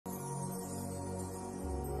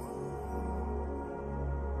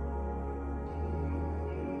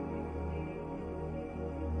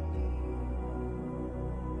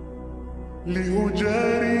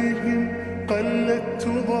لأجاريهم قلدت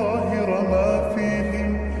ظاهر ما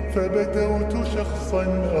فيهم فبدوت شخصا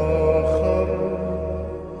آخر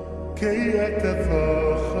كي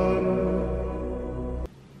أتفاخر.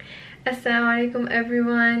 Assalamu alaikum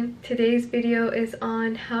everyone. Today's video is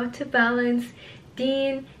on how to balance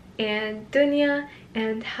Deen and Dunya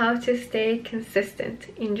and how to stay consistent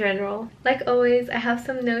in general. Like always, I have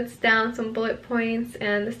some notes down, some bullet points,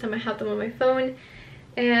 and this time I have them on my phone.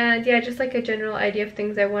 And yeah, just like a general idea of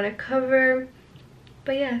things I want to cover.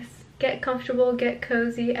 But yes, get comfortable, get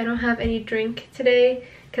cozy. I don't have any drink today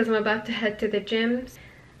because I'm about to head to the gym.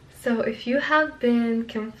 So if you have been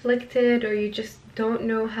conflicted or you just don't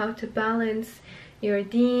know how to balance your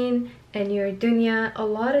Deen and your Dunya, a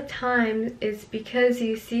lot of times it's because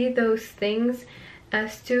you see those things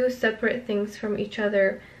as two separate things from each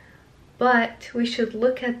other, but we should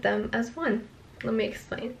look at them as one. Let me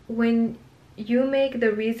explain. When you make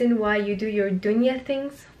the reason why you do your Dunya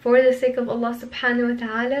things for the sake of Allah subhanahu wa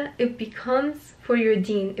ta'ala, it becomes for your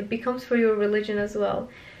Deen, it becomes for your religion as well.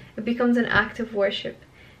 It becomes an act of worship.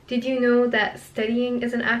 Did you know that studying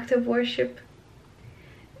is an act of worship?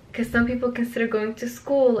 Because some people consider going to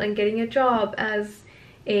school and getting a job as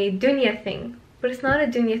a dunya thing. But it's not a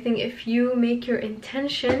dunya thing if you make your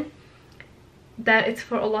intention that it's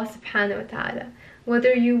for Allah subhanahu wa ta'ala.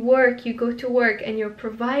 Whether you work, you go to work and you're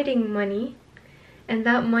providing money, and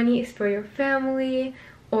that money is for your family,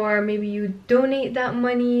 or maybe you donate that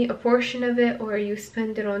money, a portion of it, or you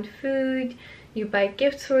spend it on food, you buy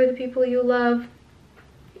gifts for the people you love,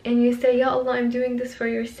 and you say, Ya Allah, I'm doing this for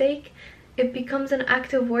your sake, it becomes an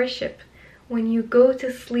act of worship. When you go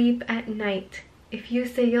to sleep at night, if you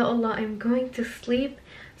say, Ya Allah, I'm going to sleep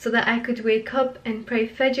so that I could wake up and pray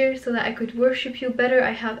Fajr, so that I could worship you better,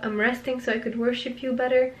 I'm resting so I could worship you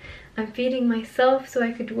better, I'm feeding myself so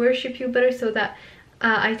I could worship you better, so that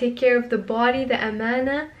I take care of the body, the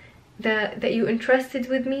amana that you entrusted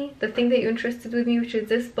with me, the thing that you entrusted with me, which is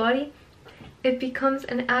this body, it becomes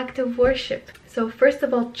an act of worship. So first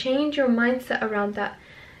of all, change your mindset around that.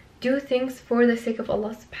 Do things for the sake of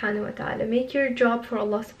Allah subhanahu wa ta'ala. Make your job for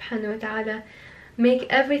Allah subhanahu wa ta'ala. Make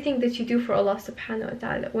everything that you do for Allah subhanahu wa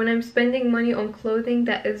ta'ala. When I'm spending money on clothing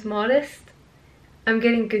that is modest, I'm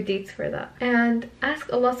getting good deeds for that. And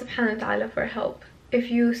ask Allah subhanahu wa ta'ala for help. If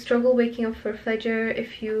you struggle waking up for Fajr,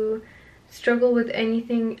 if you struggle with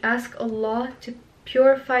anything, ask Allah to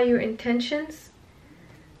purify your intentions.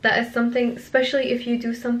 That is something, especially if you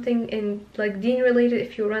do something in like Deen related,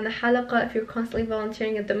 if you run a halaqah, if you're constantly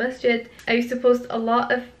volunteering at the masjid. I used to post a lot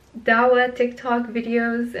of dawah TikTok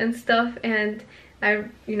videos and stuff, and I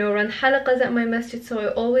run halaqahs at my masjid, so I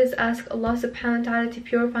always ask Allah subhanahu wa ta'ala to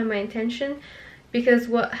purify my intention, because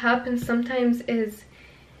what happens sometimes is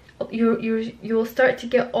you'll start to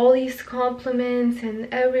get all these compliments and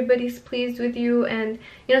everybody's pleased with you, and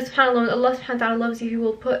subhanAllah, when Allah subhanahu wa ta'ala loves you, He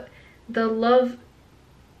will put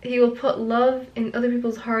love in other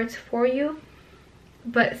people's hearts for you,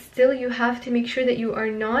 but still you have to make sure that you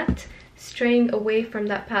are not straying away from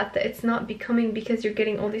that path, that it's not becoming because you're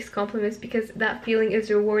getting all these compliments, because that feeling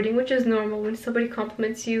is rewarding, which is normal. When somebody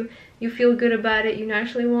compliments you, you feel good about it, you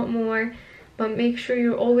naturally want more, but make sure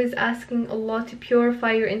you're always asking Allah to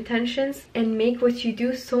purify your intentions and make what you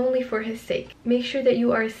do solely for His sake. Make sure that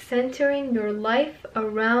you are centering your life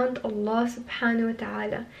around Allah subhanahu wa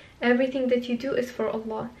ta'ala. Everything that you do is for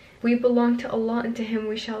Allah. We belong to Allah, and to Him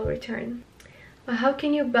we shall return. But how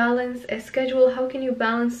can you balance a schedule? How can you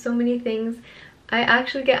balance so many things? I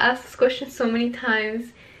actually get asked this question so many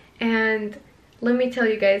times, and let me tell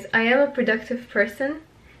you guys, I am a productive person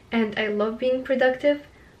and I love being productive,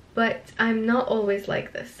 but I'm not always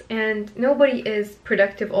like this, and nobody is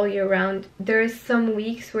productive all year round. There's some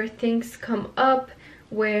weeks where things come up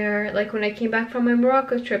where, like when I came back from my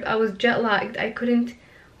Morocco trip, I was jet lagged. I couldn't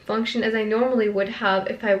function as I normally would have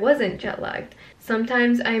if I wasn't jet lagged.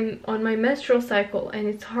 Sometimes I'm on my menstrual cycle and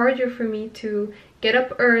it's harder for me to get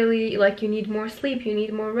up early, like you need more sleep, you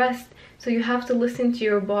need more rest, so you have to listen to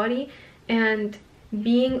your body, and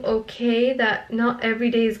being okay that not every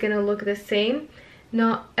day is gonna look the same,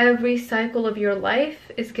 not every cycle of your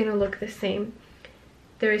life is gonna look the same.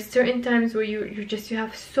 There is certain times where you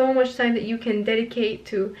have so much time that you can dedicate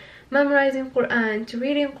to memorizing Quran, to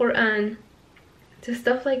reading Quran, to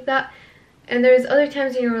stuff like that, and there's other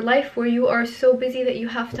times in your life where you are so busy that you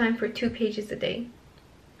have time for 2 pages a day.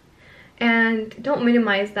 And don't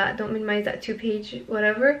minimize that 2-page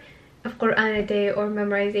whatever of Quran a day, or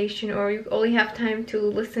memorization, or you only have time to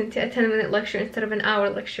listen to a 10-minute lecture instead of an hour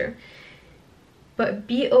lecture. But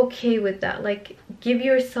be okay with that. Like, give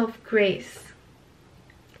yourself grace.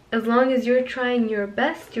 As long as you're trying your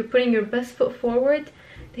best, you're putting your best foot forward,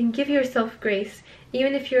 then give yourself grace.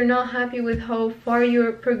 Even if you're not happy with how far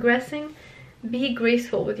you're progressing, be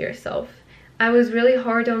graceful with yourself. I was really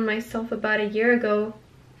hard on myself about a year ago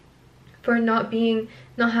for not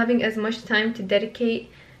having as much time to dedicate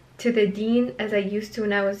to the Deen as I used to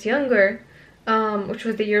when I was younger, which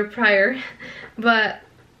was the year prior. But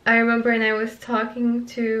I remember, and I was talking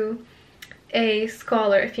to a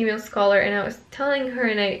female scholar, and I was telling her,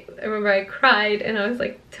 and I remember I cried, and I was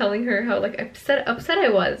like telling her how like upset I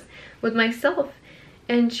was with myself,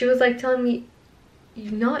 and she was like telling me,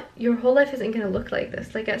 your whole life isn't gonna look like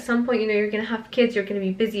this. Like at some point, you know, you're gonna have kids, you're gonna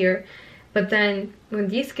be busier, but then when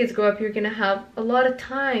these kids grow up, you're gonna have a lot of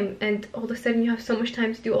time, and all of a sudden you have so much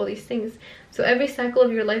time to do all these things. So every cycle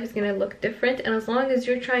of your life is gonna look different, and as long as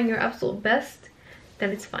you're trying your absolute best, then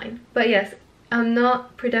it's fine. But yes, I'm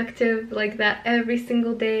not productive like that every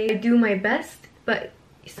single day. I do my best, but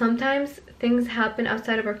sometimes things happen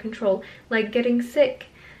outside of our control, like getting sick,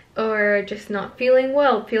 or just not feeling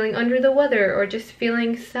well, feeling under the weather, or just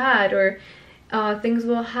feeling sad, or things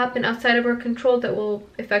will happen outside of our control that will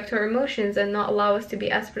affect our emotions and not allow us to be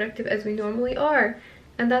as productive as we normally are.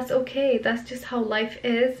 And that's okay, that's just how life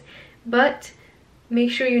is. But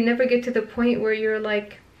make sure you never get to the point where you're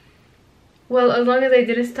like, well, as long as I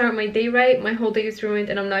didn't start my day right, my whole day is ruined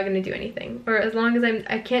and I'm not going to do anything. Or as long as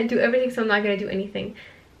I can't do everything, so I'm not going to do anything.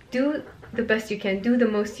 Do the best you can, do the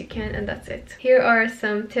most you can, and that's it. Here are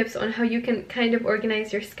some tips on how you can kind of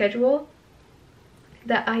organize your schedule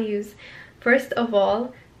that I use. First of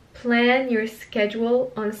all, plan your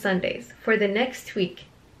schedule on Sundays for the next week.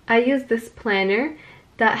 I use this planner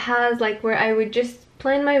that has like where I would just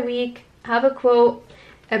plan my week, have a quote,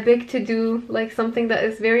 a big to-do, like something that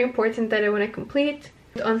is very important that I want to complete.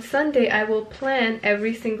 On Sunday, I will plan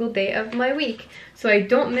every single day of my week, so I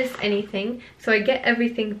don't miss anything, so I get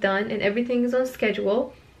everything done and everything is on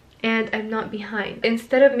schedule, and I'm not behind.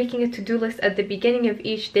 Instead of making a to-do list at the beginning of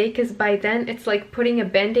each day, because by then it's like putting a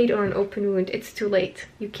band-aid on an open wound. It's too late.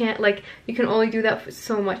 You can't, like, you can only do that for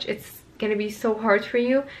so much. It's gonna be so hard for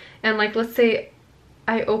you. And like, let's say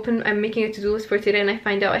I'm making a to-do list for today and I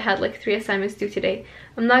find out I had like 3 assignments due today.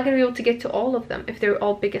 I'm not going to be able to get to all of them if they're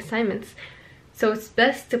all big assignments. So it's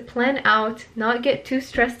best to plan out, not get too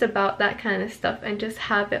stressed about that kind of stuff, and just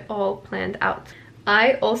have it all planned out.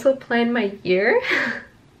 I also plan my year.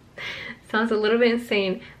 Sounds a little bit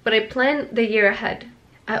insane, but I plan the year ahead.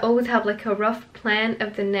 I always have like a rough plan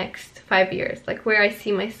of the next 5 years, like where I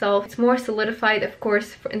see myself. It's more solidified, of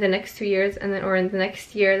course, in the next 2 years, and then, or in the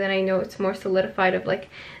next year, then I know it's more solidified of like,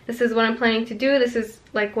 this is what I'm planning to do, this is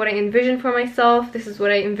like what I envision for myself, this is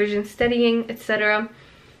what I envision studying, etc.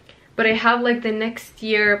 But I have like the next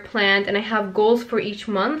year planned, and I have goals for each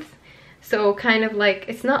month. So kind of like,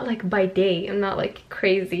 it's not like by day, I'm not like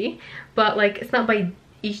crazy, but like it's not by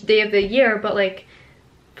each day of the year, but like,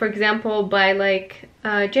 for example, by like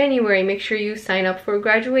January, make sure you sign up for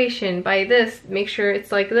graduation. By this, make sure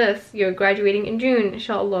it's like this, you're graduating in June,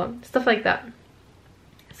 inshallah, stuff like that.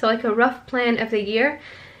 So like a rough plan of the year.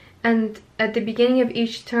 And at the beginning of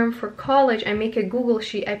each term for college, I make a Google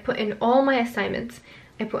sheet. I put in all my assignments,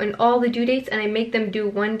 I put in all the due dates, and I make them due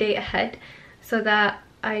 1 day ahead, so that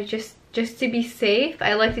I just to be safe,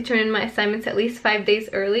 I like to turn in my assignments at least 5 days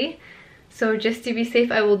early. So just to be safe,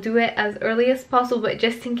 I will do it as early as possible, but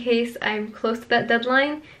just in case I'm close to that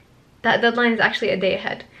deadline is actually a day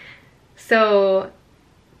ahead. So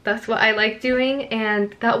that's what I like doing,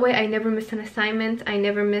 and that way I never miss an assignment, I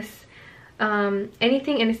never miss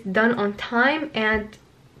anything, and it's done on time. And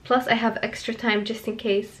plus I have extra time just in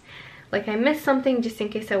case like I miss something, just in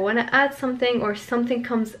case I want to add something or something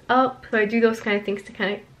comes up. So I do those kind of things to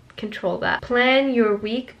kind of control that. Plan your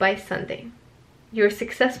week by Sunday. Your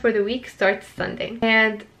success for the week starts Sunday,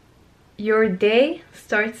 and your day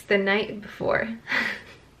starts the night before.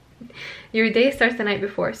 Your day starts the night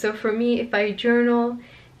before. So for me, if I journal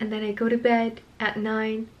and then I go to bed at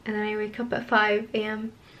 9 and then I wake up at 5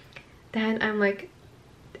 a.m, then I'm like,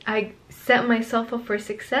 I set myself up for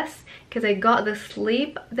success because I got the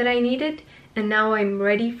sleep that I needed, and now I'm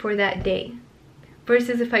ready for that day.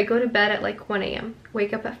 Versus if I go to bed at like 1 a.m,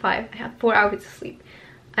 wake up at 5, I have 4 hours of sleep,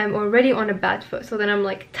 I'm already on a bad foot. So then I'm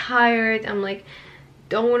like tired, I'm like,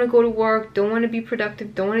 don't want to go to work, don't want to be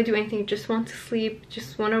productive, don't want to do anything, just want to sleep,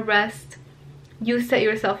 just want to rest. You set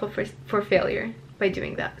yourself up for failure by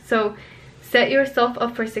doing that. So set yourself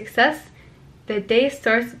up for success. The day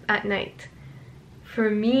starts at night. For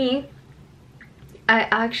me, I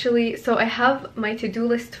have my to-do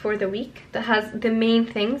list for the week that has the main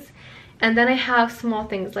things, and then I have small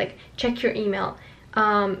things like check your email,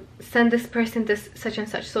 send this person this such and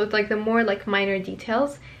such. So it's like the more like minor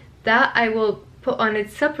details that I will put on a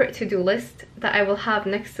separate to-do list that I will have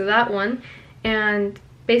next to that one, and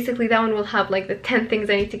basically that one will have like the 10 things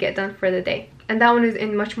I need to get done for the day, and that one is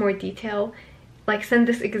in much more detail, like send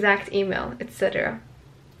this exact email, etc.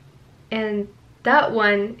 And that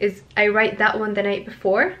one is, I write that one the night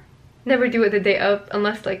before. Never do it the day of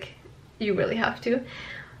unless like you really have to.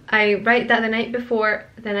 I write that the night before,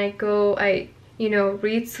 then I go, you know,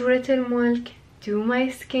 read Surah Al-Mulk, do my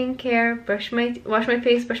skincare, wash my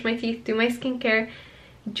face, brush my teeth, do my skincare,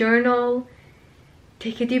 journal,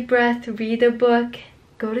 take a deep breath, read a book,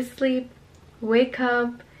 go to sleep, wake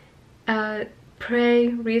up, pray,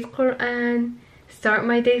 read Quran, start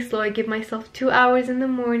my day slow. I give myself 2 hours in the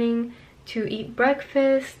morning to eat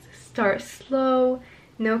breakfast, start slow,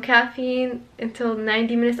 no caffeine until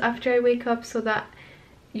 90 minutes after I wake up, so that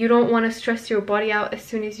you don't want to stress your body out as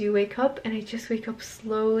soon as you wake up. And I just wake up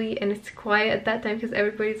slowly, and it's quiet at that time because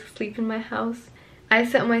everybody's asleep in my house. I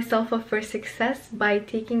set myself up for success by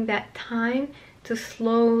taking that time to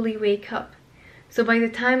slowly wake up. So by the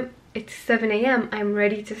time it's 7 a.m. I'm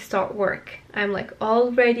ready to start work. I'm like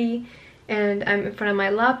all ready, and I'm in front of my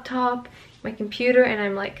laptop, my computer, and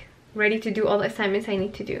I'm like ready to do all the assignments I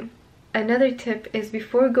need to do. Another tip is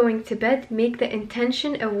before going to bed, make the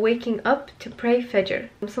intention of waking up to pray Fajr.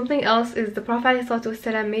 Something else is the Prophet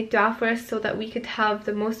ﷺ made dua for us so that we could have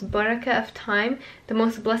the most barakah of time, the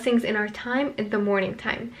most blessings in our time in the morning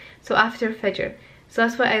time, so after Fajr. So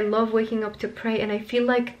that's why I love waking up to pray, and I feel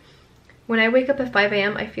like when I wake up at 5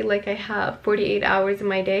 a.m. I feel like I have 48 hours in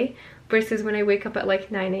my day, versus when I wake up at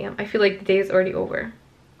like 9 a.m. I feel like the day is already over.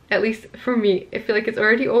 At least for me, I feel like it's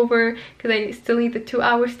already over because I still need the 2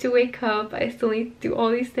 hours to wake up. I still need to do all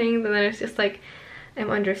these things, and then it's just like I'm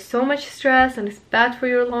under so much stress, and it's bad for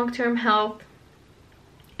your long-term health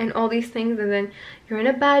and all these things, and then you're in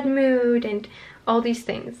a bad mood and all these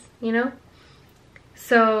things, you know?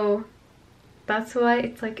 So that's why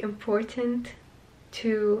it's like important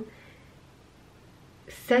to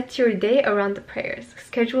set your day around the prayers.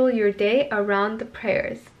 Schedule your day around the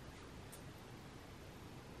prayers.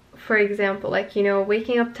 For example, like, you know,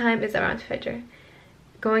 waking up time is around Fajr.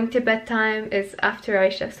 Going to bed time is after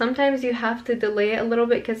Aisha. Sometimes you have to delay it a little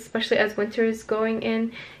bit because especially as winter is going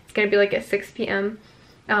in, it's going to be like at 6 p.m.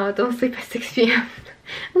 Don't sleep at 6 p.m.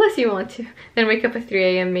 unless you want to. Then wake up at 3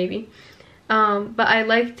 a.m. maybe. But I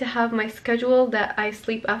like to have my schedule that I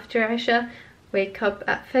sleep after Aisha, wake up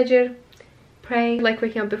at Fajr, pray, like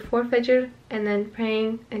waking up before Fajr, and then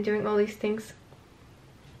praying and doing all these things.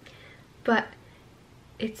 But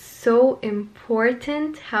it's so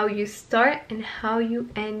important how you start and how you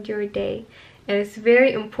end your day. And it's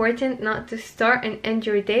very important not to start and end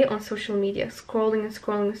your day on social media, scrolling and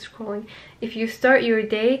scrolling and scrolling. If you start your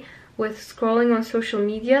day with scrolling on social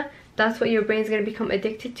media, that's what your brain's going to become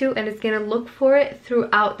addicted to, and it's going to look for it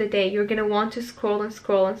throughout the day. You're going to want to scroll and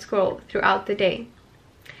scroll and scroll throughout the day.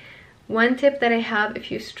 One tip that I have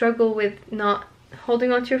if you struggle with not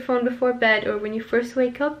holding onto your phone before bed or when you first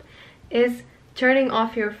wake up is turning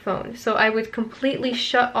off your phone. So I would completely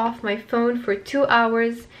shut off my phone for 2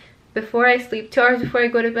 hours before I sleep, 2 hours before I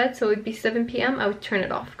go to bed. So it would be 7 p.m. I would turn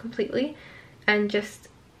it off completely, and just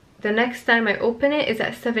the next time I open it is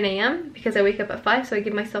at 7 a.m. because I wake up at 5, so I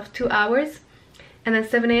give myself 2 hours, and then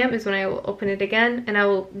 7 a.m. is when I will open it again, and I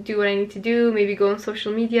will do what I need to do, maybe go on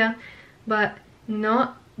social media, but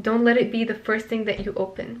don't let it be the first thing that you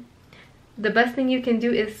open. The best thing you can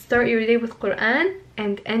do is start your day with Quran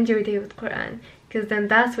and end your day with Quran, because then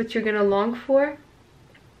that's what you're gonna long for.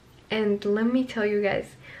 And let me tell you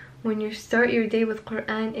guys, when you start your day with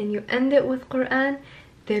Quran and you end it with Quran,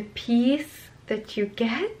 the peace that you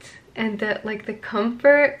get and the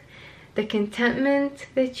comfort, the contentment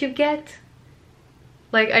that you get,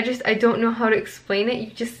 like I don't know how to explain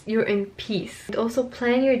it. You're in peace. And also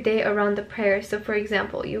plan your day around the prayer. So for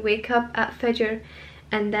example, you wake up at Fajr,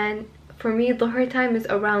 and then for me Dhuhr time is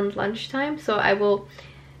around lunchtime, so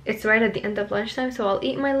it's right at the end of lunchtime, so I'll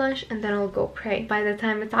eat my lunch and then I'll go pray. By the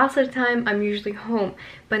time it's Asr time, I'm usually home,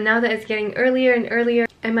 but now that it's getting earlier and earlier,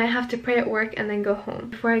 I might have to pray at work and then go home.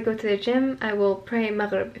 Before I go to the gym, I will pray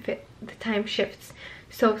Maghrib if the time shifts.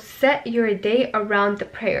 So set your day around the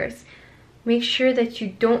prayers. Make sure that you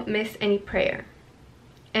don't miss any prayer,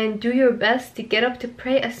 and do your best to get up to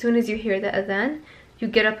pray as soon as you hear the adhan. You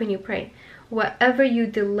get up and you pray. Whatever you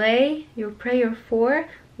delay your prayer for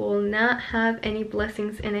will not have any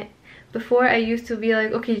blessings in it. Before, I used to be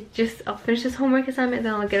like, okay, I'll finish this homework assignment,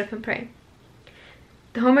 then I'll get up and pray.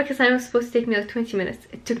 The homework assignment was supposed to take me like 20 minutes.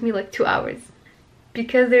 It took me like 2 hours.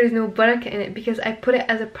 Because there's no barakah in it. Because I put it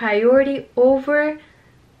as a priority over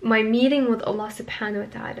my meeting with Allah subhanahu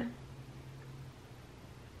wa ta'ala.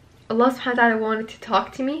 Allah subhanahu wa ta'ala wanted to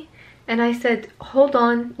talk to me. and I said, hold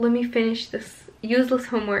on, let me finish this useless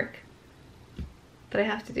homework that I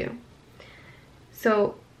have to do.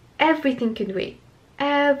 So everything can wait.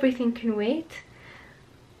 Everything can wait.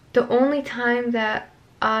 The only time that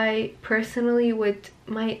I personally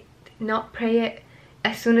might not pray it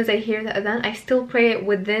as soon as I hear the adhan, I still pray it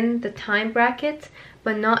within the time bracket,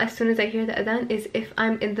 but not as soon as I hear the adhan, is if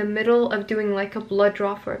I'm in the middle of doing like a blood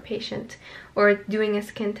draw for a patient, or doing a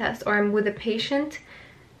skin test, or I'm with a patient.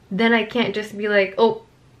 Then I can't just be like, oh,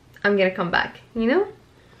 I'm gonna come back, you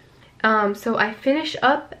know? So I finish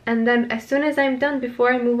up, and then as soon as I'm done,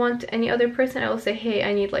 before I move on to any other person, I will say, hey,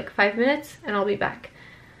 I need like 5 minutes and I'll be back.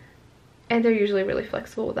 And they're usually really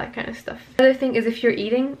flexible with that kind of stuff. The other thing is, if you're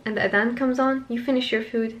eating and the adhan comes on, you finish your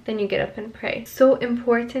food, then you get up and pray. So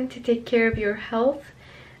important to take care of your health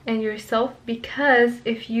and yourself, because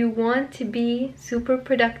if you want to be super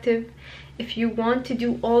productive, if you want to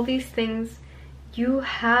do all these things, you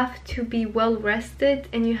have to be well rested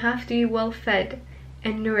and you have to be well fed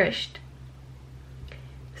and nourished.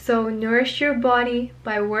 So nourish your body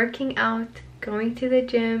by working out, going to the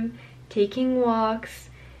gym, taking walks,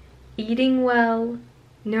 eating well.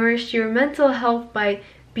 Nourish your mental health by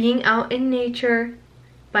being out in nature,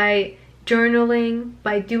 by journaling,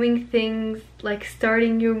 by doing things like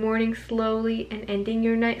starting your morning slowly and ending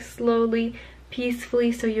your night slowly,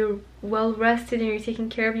 peacefully, so you're well rested and you're taking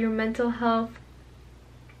care of your mental health.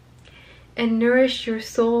 And nourish your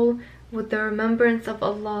soul with the remembrance of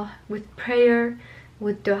Allah, with prayer,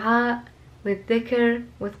 with dua, with dhikr,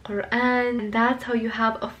 with Quran. And that's how you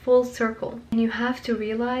have a full circle. And you have to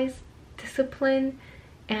realize discipline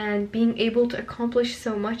and being able to accomplish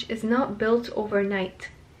so much is not built overnight.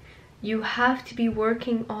 You have to be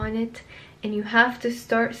working on it, and you have to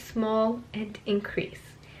start small and increase.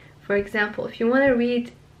 For example, if you want to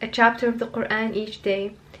read a chapter of the Quran each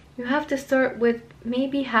day, you have to start with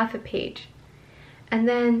maybe half a page. And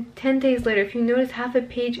then 10 days later, if you notice half a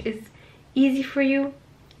page is easy for you,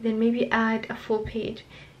 then maybe add a full page.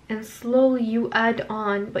 And slowly you add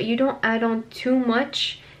on, but you don't add on too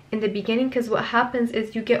much in the beginning, because what happens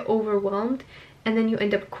is you get overwhelmed and then you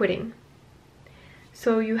end up quitting.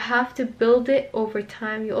 So you have to build it over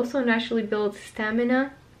time. You also naturally build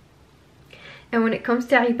stamina. And when it comes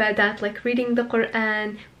to ibadat, like reading the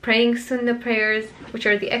Quran, praying sunnah prayers, which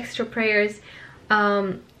are the extra prayers,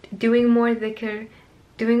 doing more dhikr,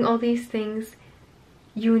 doing all these things,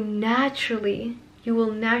 you will naturally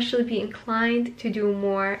be inclined to do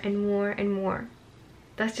more and more and more.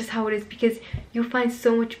 That's just how it is, because you find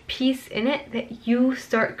so much peace in it that you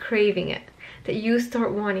start craving it, that you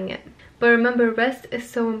start wanting it. But remember, rest is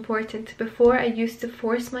so important. Before, I used to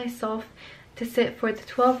force myself to sit for the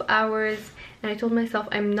 12 hours, and I told myself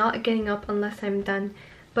I'm not getting up unless I'm done.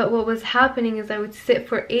 But what was happening is I would sit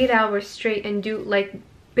for 8 hours straight and do like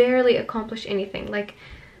barely accomplish anything, like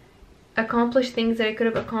accomplish things that I could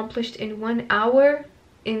have accomplished in 1 hour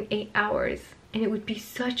in 8 hours, and it would be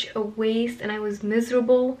such a waste, and I was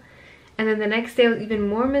miserable. And then the next day I was even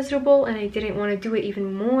more miserable, and I didn't want to do it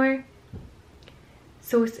even more.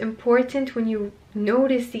 So it's important, when you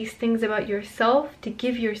notice these things about yourself, to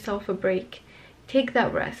give yourself a break. Take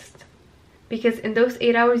that rest, because in those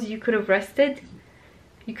 8 hours you could have rested,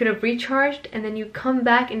 you could have recharged, and then you come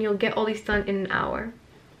back and you'll get all these done in an hour.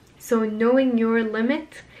 So knowing your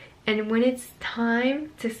limit, and when it's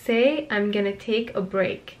time to say I'm gonna take a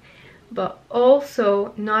break, but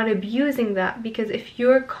also not abusing that, because if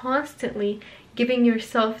you're constantly giving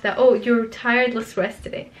yourself that, oh, you're tired, let's rest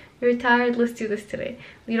today, you're tired, let's do this today,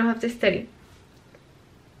 you don't have to study,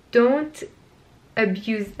 don't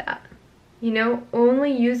abuse that, you know.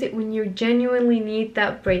 Only use it when you genuinely need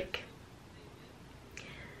that break.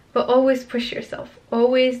 But always push yourself,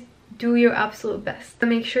 always do your absolute best.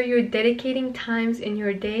 Make sure you're dedicating times in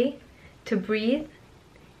your day to breathe,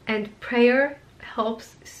 and prayer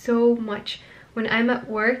helps so much. When I'm at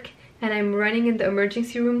work and I'm running in the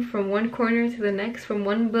emergency room from one corner to the next, from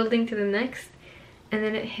one building to the next, and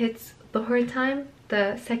then it hits Dhuhr time,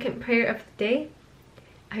 the second prayer of the day,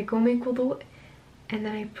 I go make wudu and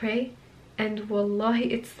then I pray, and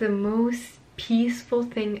wallahi, it's the most peaceful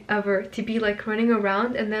thing ever to be like running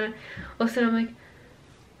around, and then all of a sudden I'm like,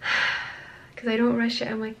 because I don't rush it,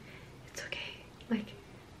 I'm like, it's okay, like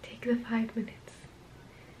take the 5 minutes,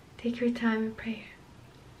 take your time and pray.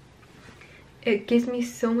 It gives me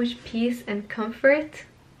so much peace and comfort,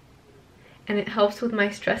 and it helps with my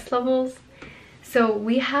stress levels. So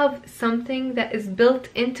we have something that is built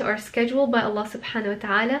into our schedule by Allah subhanahu wa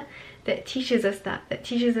ta'ala that teaches us that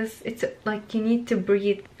teaches us it's like you need to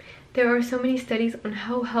breathe. There are so many studies on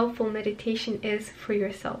how helpful meditation is for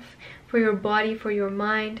yourself, for your body, for your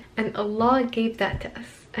mind, and Allah gave that to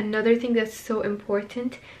us. Another thing that's so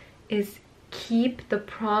important is keep the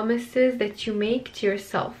promises that you make to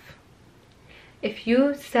yourself. If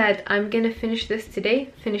you said, I'm gonna finish this today,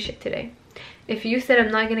 finish it today. If you said,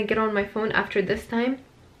 I'm not gonna get on my phone after this time,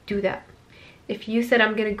 do that. If you said,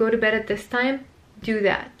 I'm gonna go to bed at this time, do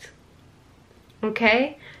that.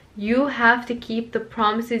 Okay? You have to keep the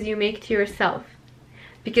promises you make to yourself.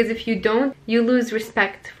 Because if you don't, you lose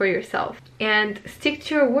respect for yourself. And stick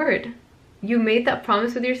to your word. You made that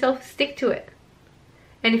promise with yourself, stick to it.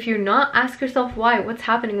 And if you're not, ask yourself why. What's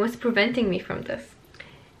happening? What's preventing me from this?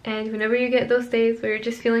 And whenever you get those days where you're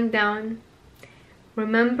just feeling down,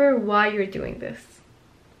 remember why you're doing this.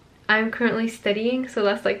 I'm currently studying, so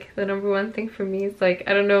that's like the #1 thing for me. It's like,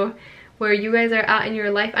 I don't know where you guys are at in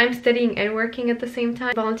your life. I'm studying and working at the same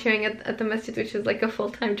time, volunteering at the masjid, which is like a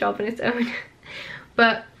full-time job in its own.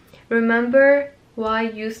 But remember why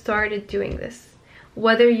you started doing this.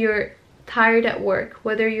 Whether you're tired at work,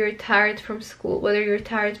 whether you're tired from school, whether you're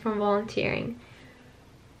tired from volunteering,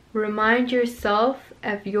 remind yourself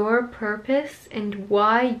of your purpose and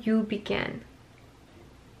why you began.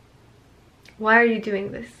 Why are you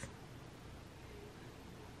doing this?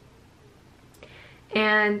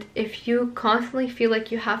 And if you constantly feel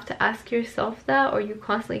like you have to ask yourself that, or you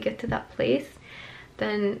constantly get to that place,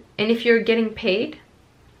 then, and if you're getting paid,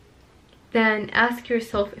 then ask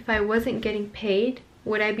yourself, if I wasn't getting paid,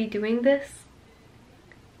 would I be doing this?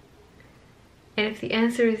 And if the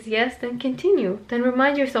answer is yes, then continue. Then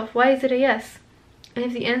remind yourself, why is it a yes? And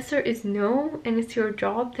if the answer is no, and it's your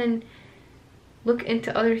job, then look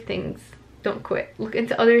into other things. Don't quit. Look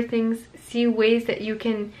into other things. See ways that you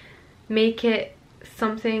can make it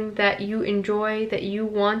something that you enjoy, that you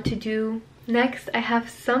want to do. Next, I have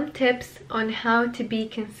some tips on how to be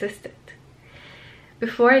consistent.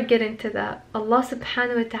 Before I get into that, Allah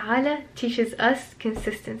subhanahu wa ta'ala teaches us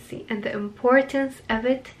consistency and the importance of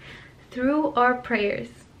it through our prayers.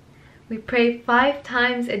 We pray 5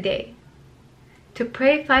 times a day. To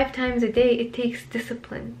pray 5 times a day, it takes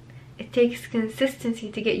discipline. It takes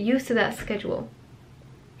consistency to get used to that schedule.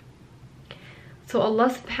 So Allah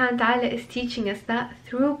subhanahu wa ta'ala is teaching us that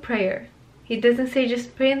through prayer. He doesn't say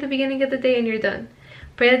just pray in the beginning of the day and you're done.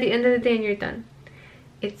 Pray at the end of the day and you're done.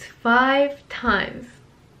 It's 5 times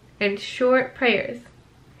and short prayers.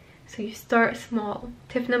 So you start small.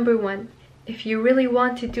 Tip #1. If you really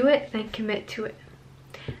want to do it, then commit to it.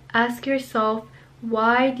 Ask yourself,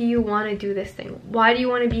 why do you want to do this thing? Why do you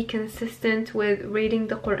want to be consistent with reading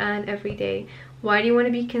the Quran every day? Why do you want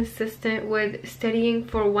to be consistent with studying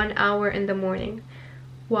for 1 hour in the morning?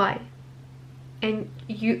 Why? And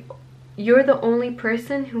you're the only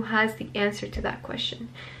person who has the answer to that question.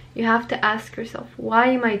 You have to ask yourself, why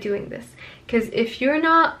am I doing this? Because if your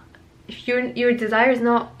desire is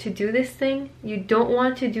not to do this thing, you don't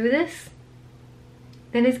want to do this,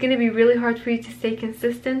 then it's going to be really hard for you to stay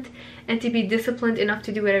consistent and to be disciplined enough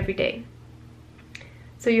to do it every day.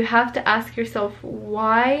 So you have to ask yourself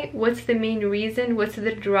why, what's the main reason, what's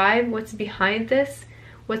the drive, what's behind this,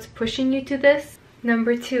 what's pushing you to this.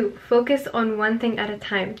 #2, focus on one thing at a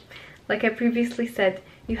time. Like I previously said,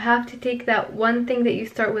 you have to take that one thing that you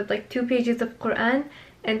start with, like 2 pages of Quran,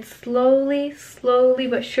 and slowly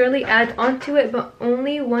but surely add onto it, but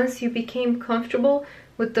only once you became comfortable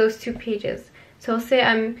with those 2 pages. So say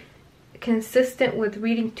I'm consistent with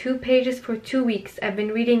reading 2 pages for 2 weeks. I've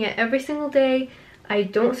been reading it every single day. I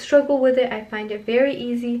don't struggle with it. I find it very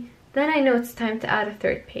easy. Then I know it's time to add a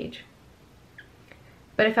 3rd page.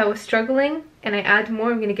 But if I was struggling and I add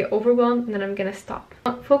more, I'm going to get overwhelmed and then I'm going to stop.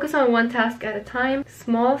 Focus on one task at a time.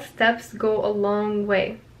 Small steps go a long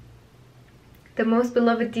way. The most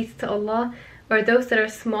beloved deeds to Allah are those that are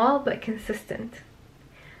small but consistent.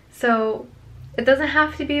 So it doesn't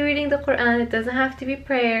have to be reading the Quran, it doesn't have to be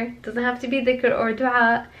prayer, it doesn't have to be dhikr or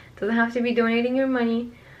dua, it doesn't have to be donating your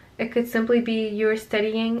money. It could simply be you're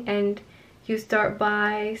studying and you start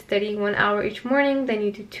by studying 1 hour each morning, then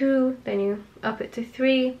you do 2, then you up it to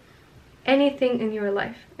 3. Anything in your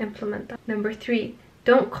life, implement that. #3,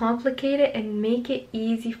 don't complicate it and make it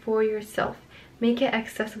easy for yourself. Make it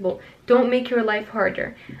accessible. Don't make your life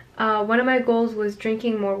harder. One of my goals was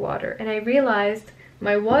drinking more water, and I realized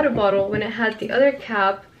my water bottle, when it had the other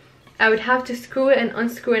cap, I would have to screw it and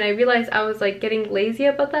unscrew it, and I realized I was like getting lazy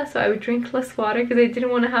about that, so I would drink less water because I didn't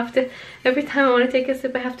want to have to, every time I want to take a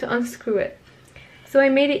sip, I have to unscrew it. So I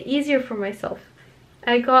made it easier for myself.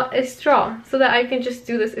 I got a straw so that I can just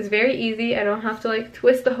do this. It's very easy. I don't have to like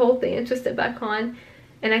twist the whole thing and twist it back on,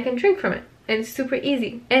 and I can drink from it, and it's super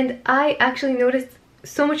easy. And I actually noticed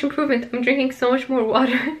so much improvement. I'm drinking so much more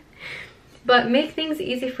water. But make things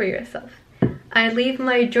easy for yourself. I leave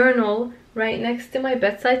my journal right next to my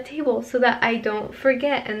bedside table so that I don't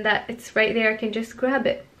forget and that it's right there, I can just grab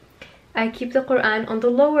it. I keep the Quran on the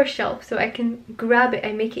lower shelf so I can grab it.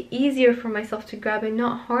 I make it easier for myself to grab it,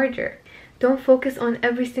 not harder. Don't focus on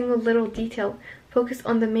every single little detail. Focus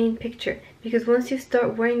on the main picture, because once you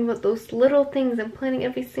start worrying about those little things and planning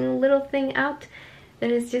every single little thing out,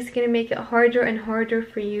 then it's just going to make it harder and harder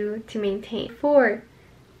for you to maintain. 4.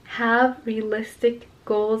 Have realistic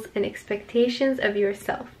goals and expectations of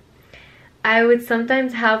yourself. I would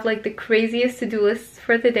sometimes have like the craziest to-do lists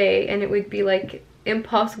for the day, and it would be like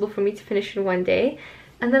impossible for me to finish in one day,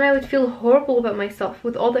 and then I would feel horrible about myself.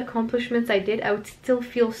 With all the accomplishments I did, I would still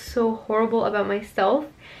feel so horrible about myself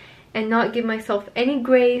and not give myself any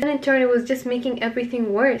grace, and in turn it was just making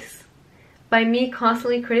everything worse by me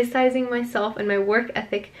constantly criticizing myself and my work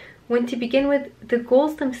ethic, when to begin with the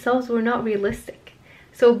goals themselves were not realistic.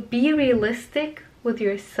 So be realistic with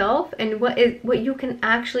yourself and what you can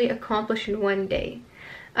actually accomplish in one day.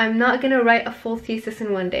 I'm not gonna write a full thesis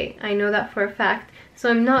in one day, I know that for a fact, so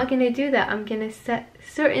I'm not gonna do that. I'm gonna set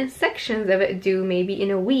certain sections of it due maybe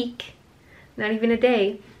in a week, not even a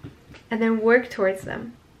day, and then work towards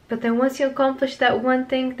them. But then once you accomplish that one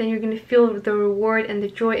thing, then you're going to feel the reward and the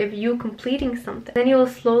joy of you completing something. Then you will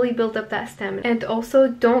slowly build up that stamina. And also,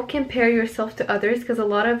 don't compare yourself to others, because a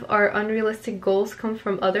lot of our unrealistic goals come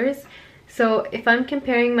from others. So if I'm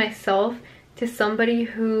comparing myself to somebody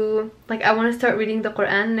who, like, I want to start reading the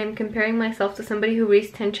Quran, and I'm comparing myself to somebody who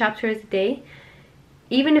reads 10 chapters a day,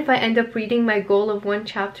 even if I end up reading my goal of 1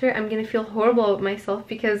 chapter, I'm going to feel horrible about myself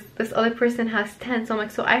because this other person has 10. So I'm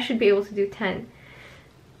like, so I should be able to do 10.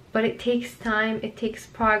 But it takes time, it takes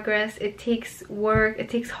progress, it takes work, it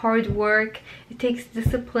takes hard work, it takes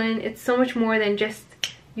discipline. It's so much more than just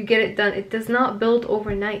you get it done. It does not build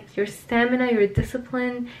overnight. Your stamina, your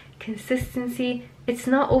discipline, consistency, it's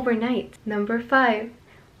not overnight. Number 5,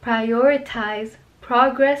 prioritize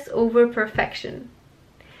progress over perfection.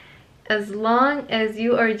 As long as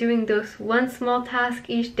you are doing those one small task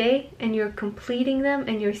each day and you're completing them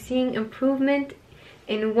and you're seeing improvement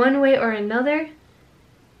in one way or another,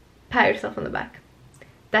 pat yourself on the back.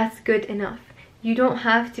 That's good enough. You don't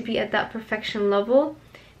have to be at that perfection level.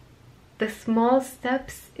 The small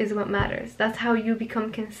steps is what matters. That's how you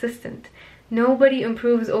become consistent. Nobody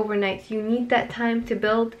improves overnight. You need that time to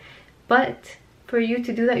build, but for you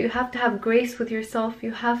to do that, you have to have grace with yourself.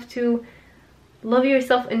 You have to love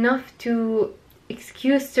yourself enough to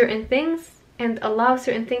excuse certain things and allow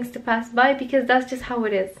certain things to pass by, because that's just how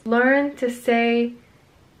it is. Learn to say,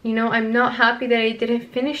 you know, I'm not happy that I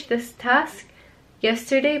didn't finish this task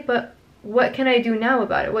yesterday, but what can I do now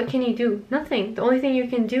about it? What can you do? Nothing. The only thing you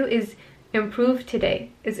can do is improve today,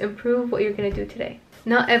 is improve what you're going to do today.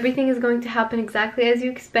 Not everything is going to happen exactly as you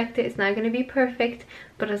expect it. It's not going to be perfect,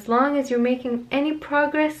 but as long as you're making any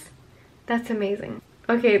progress, that's amazing.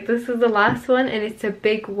 Okay, this is the last one, and it's a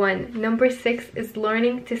big one. Number 6 is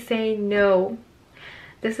learning to say no.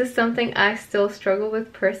 This is something I still struggle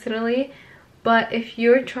with personally. But if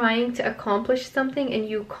you're trying to accomplish something and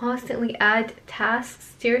you constantly add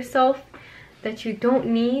tasks to yourself that you don't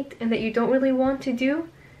need and that you don't really want to do,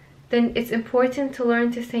 then it's important to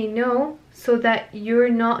learn to say no so that you're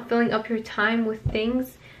not filling up your time with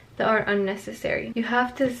things that are unnecessary. You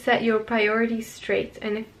have to set your priorities straight,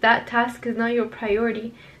 and if that task is not your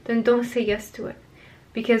priority, then don't say yes to it.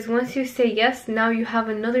 Because once you say yes, now you have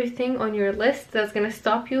another thing on your list that's going to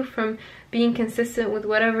stop you from being consistent with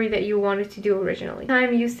whatever that you wanted to do originally. Every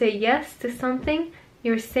time you say yes to something,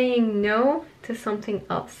 you're saying no to something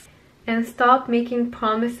else. And stop making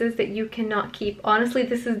promises that you cannot keep. Honestly,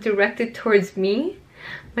 this is directed towards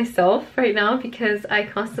myself right now, because I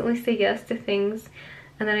constantly say yes to things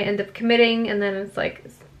and then I end up committing, and then it's like,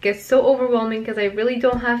 it gets so overwhelming because I really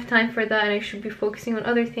don't have time for that and I should be focusing on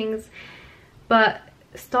other things. But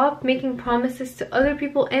stop making promises to other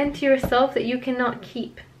people and to yourself that you cannot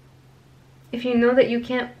keep. If you know that you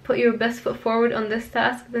can't put your best foot forward on this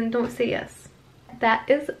task, then don't say yes. That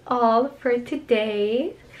is all for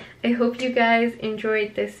today. I hope you guys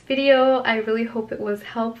enjoyed this video. I really hope it was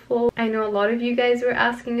helpful. I know a lot of you guys were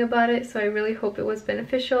asking about it, so I really hope it was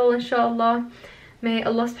beneficial, inshallah. May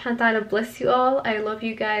Allah subhanahu wa ta'ala bless you all. I love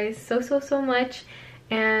you guys so much.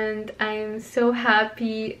 And I'm so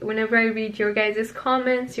happy whenever I read your guys'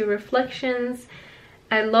 comments, your reflections.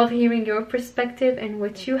 I love hearing your perspective and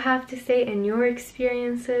what you have to say and your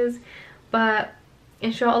experiences. But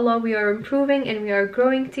inshallah, we are improving and we are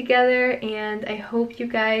growing together. And I hope you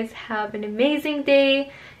guys have an amazing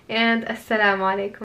day. And assalamu alaikum.